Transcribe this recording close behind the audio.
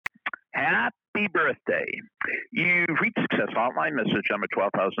Happy birthday. You've reached Success Hotline, message number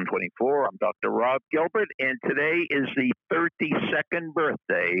 12,024. I'm Dr. Rob Gilbert, and today is the 32nd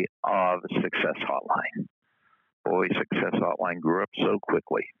birthday of Success Hotline. Boy, Success Hotline grew up so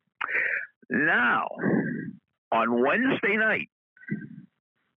quickly. Now, on Wednesday night,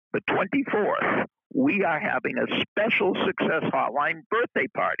 the 24th, we are having a special Success Hotline birthday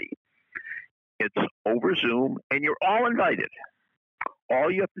party. It's over Zoom, and you're all invited. All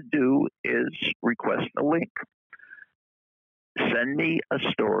you have to do is request a link. Send me a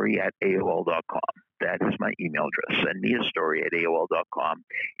story at AOL.com. That is my email address. Send me a story at AOL.com.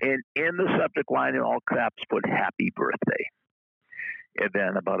 And in the subject line, in all caps, put happy birthday. And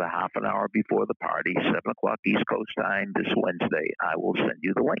then about a half an hour before the party, 7 o'clock East Coast time this Wednesday, I will send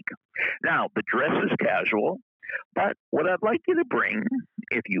you the link. Now, the dress is casual, but what I'd like you to bring,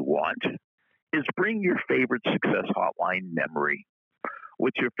 if you want, is bring your favorite Success Hotline memory.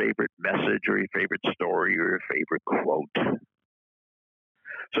 What's your favorite message or your favorite story or your favorite quote?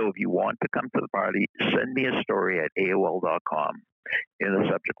 So if you want to come to the party, send me a story at AOL.com. In the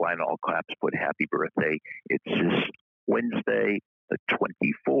subject line, all caps, put happy birthday. It's this Wednesday, the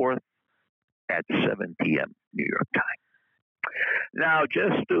 24th at 7 p.m. New York time. Now,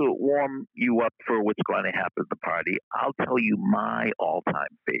 just to warm you up for what's going to happen at the party, I'll tell you my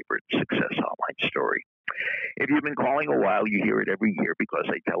all-time favorite Success Hotline story. If you've been calling a while, you hear it every year because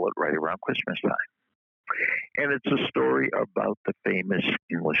I tell it right around Christmas time. And it's a story about the famous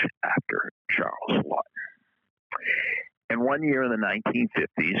English actor, Charles Lawton. And one year in the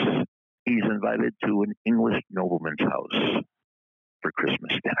 1950s, he's invited to an English nobleman's house for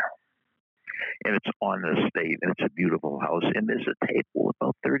Christmas dinner. And it's on the estate, and it's a beautiful house. And there's a table with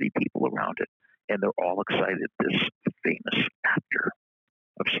about 30 people around it. And they're all excited this famous actor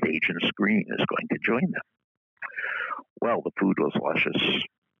of stage and screen is going to join them. Well, the food was luscious,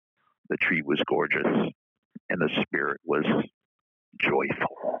 the tree was gorgeous, and the spirit was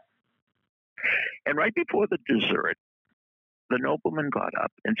joyful. And right before the dessert, the nobleman got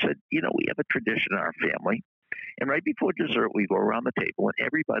up and said, you know, we have a tradition in our family. And right before dessert, we go around the table and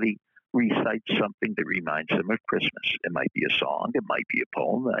everybody recites something that reminds them of Christmas. It might be a song, it might be a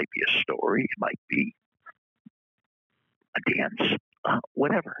poem, it might be a story, it might be a dance,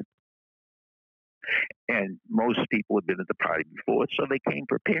 whatever. And most people had been at the party before, so they came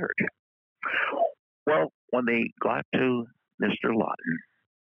prepared. Well, when they got to Mr. Lawton,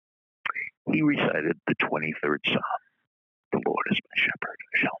 he recited the 23rd Psalm. The Lord is my shepherd,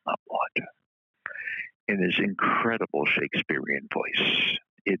 I shall not want. In his incredible Shakespearean voice,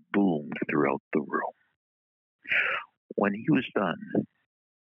 it boomed throughout the room. When he was done,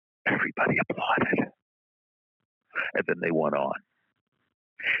 everybody applauded. And then they went on.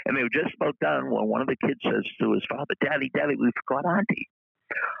 And they were just about done when one of the kids says to his father, Daddy, we forgot Auntie.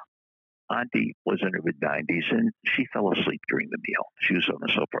 Auntie was in her mid-90s, and she fell asleep during the meal. She was on the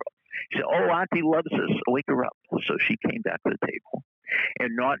sofa. She said, oh, Auntie loves us. Wake her up. So she came back to the table.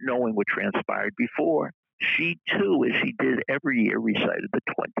 And not knowing what transpired before, she too, as she did every year, recited the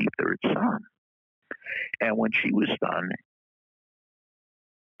 23rd Psalm. And when she was done,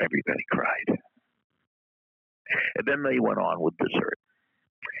 everybody cried. And then they went on with dessert.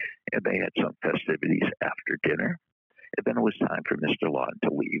 And they had some festivities after dinner. And then it was time for Mr. Lawton to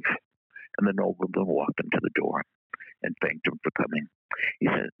leave. And the nobleman walked him to the door and thanked him for coming. He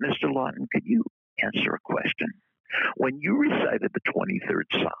said, Mr. Lawton, could you answer a question? When you recited the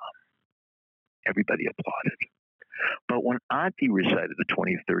 23rd Psalm, everybody applauded. But when Auntie recited the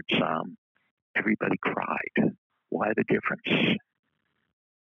 23rd Psalm, everybody cried. Why the difference?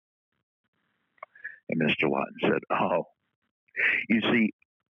 And Mr. Lawton said, oh, you see,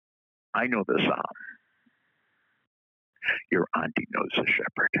 I know the Psalm. Your Auntie knows the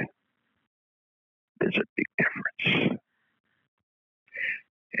shepherd. There's a big difference.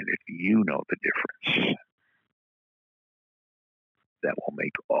 And if you know the difference, that will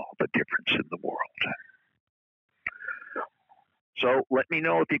make all the difference in the world. So let me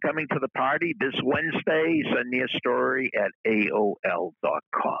know if you're coming to the party this Wednesday. Send me a story at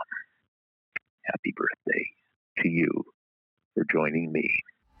AOL.com. Happy birthday to you for joining me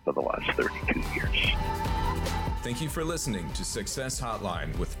for the last 32 years. Thank you for listening to Success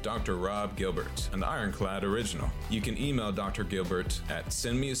Hotline with Dr. Rob Gilbert, an Ironclad original. You can email Dr. Gilbert at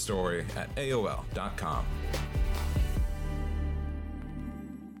sendmeastory@aol.com.